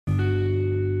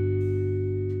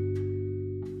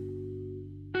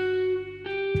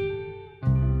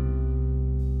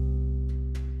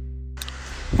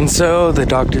And so the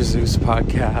Dr. Zeus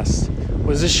podcast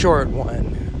was a short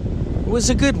one. It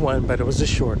was a good one, but it was a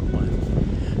short one.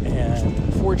 And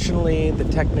unfortunately, the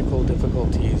technical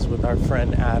difficulties with our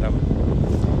friend Adam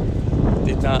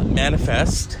did not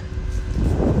manifest.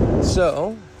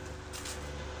 So,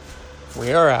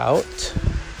 we are out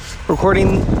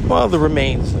recording, the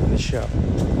remains of the show.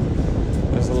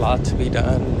 There's a lot to be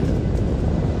done.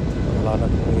 A lot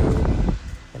of new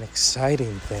and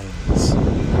exciting things.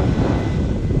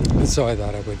 And so I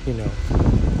thought I would, take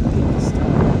this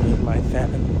time to meet my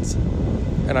fans.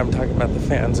 And I'm talking about the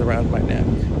fans around my neck.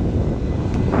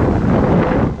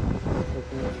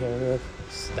 Taking care of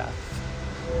stuff.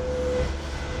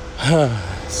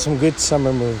 Some good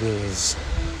summer movies.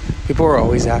 People are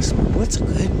always asking me, what's a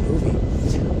good movie?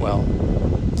 Well,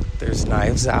 there's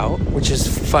Knives Out, which is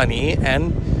funny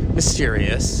and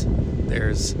mysterious.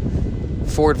 There's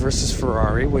Ford versus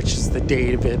Ferrari, which is the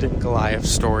David and Goliath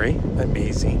story.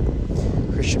 Amazing.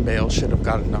 Christian Bale should have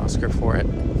gotten an Oscar for it.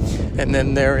 And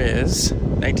then there is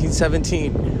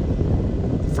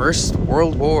 1917, First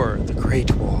World War, the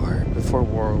Great War, before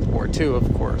World War II,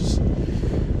 of course.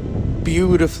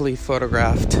 Beautifully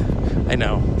photographed. I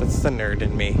know, that's the nerd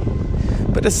in me.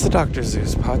 But it's the Dr.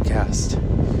 Zeus podcast.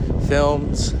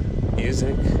 Films,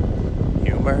 music,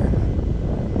 humor,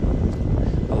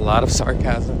 a lot of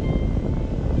sarcasm.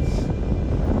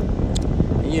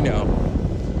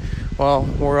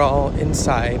 We're all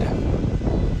inside,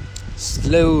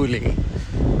 slowly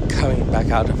coming back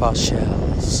out of our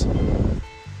shells.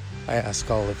 I ask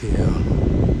all of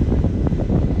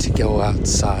you to go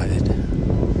outside.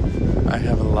 I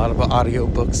have a lot of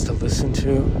audiobooks to listen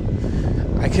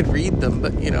to. I could read them,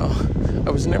 but,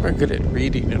 I was never good at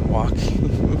reading and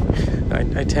walking.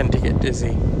 I tend to get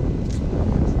dizzy.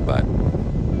 But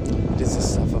it is the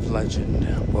stuff of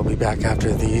legend. We'll be back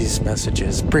after these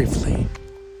messages briefly.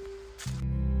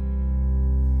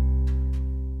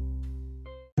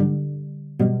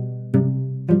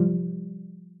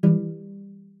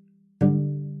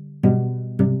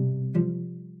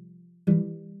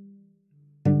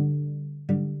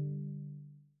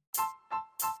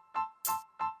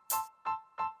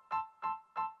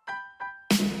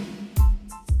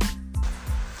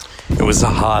 It was a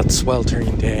hot,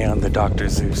 sweltering day on the Dr.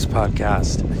 Zeus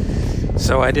podcast,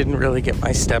 so I didn't really get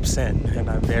my steps in, and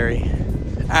I'm very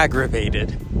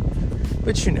aggravated.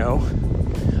 But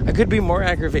I could be more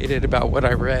aggravated about what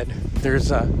I read.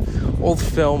 There's a old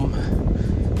film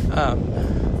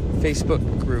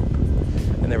Facebook group,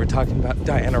 and they were talking about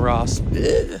Diana Ross.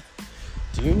 Do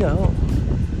you know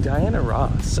Diana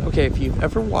Ross? Okay, if you've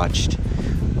ever watched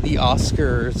the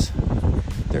Oscars,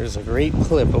 there's a great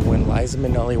clip of when Liza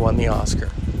Minnelli won the Oscar.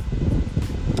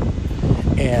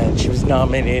 And she was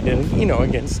nominated,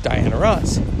 against Diana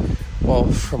Ross.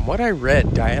 Well, from what I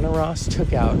read, Diana Ross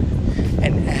took out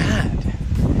an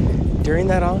ad during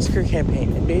that Oscar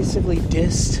campaign and basically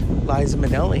dissed Liza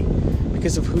Minnelli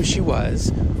because of who she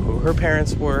was, who her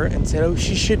parents were, and said,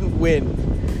 she shouldn't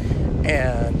win.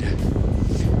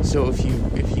 And so if you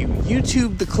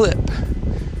YouTube the clip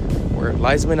where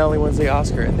Liza Minnelli wins the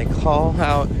Oscar and they call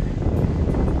out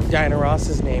Diana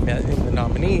Ross's name in the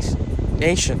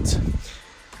nominations,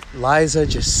 Liza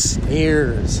just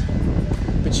sneers.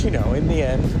 But in the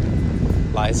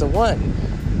end, Liza won.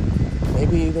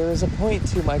 Maybe there is a point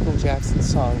to Michael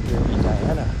Jackson's song, Dirty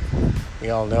Diana.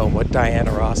 We all know what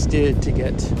Diana Ross did to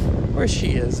get where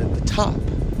she is at the top.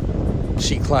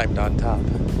 She climbed on top.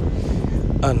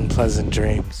 Unpleasant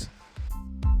dreams.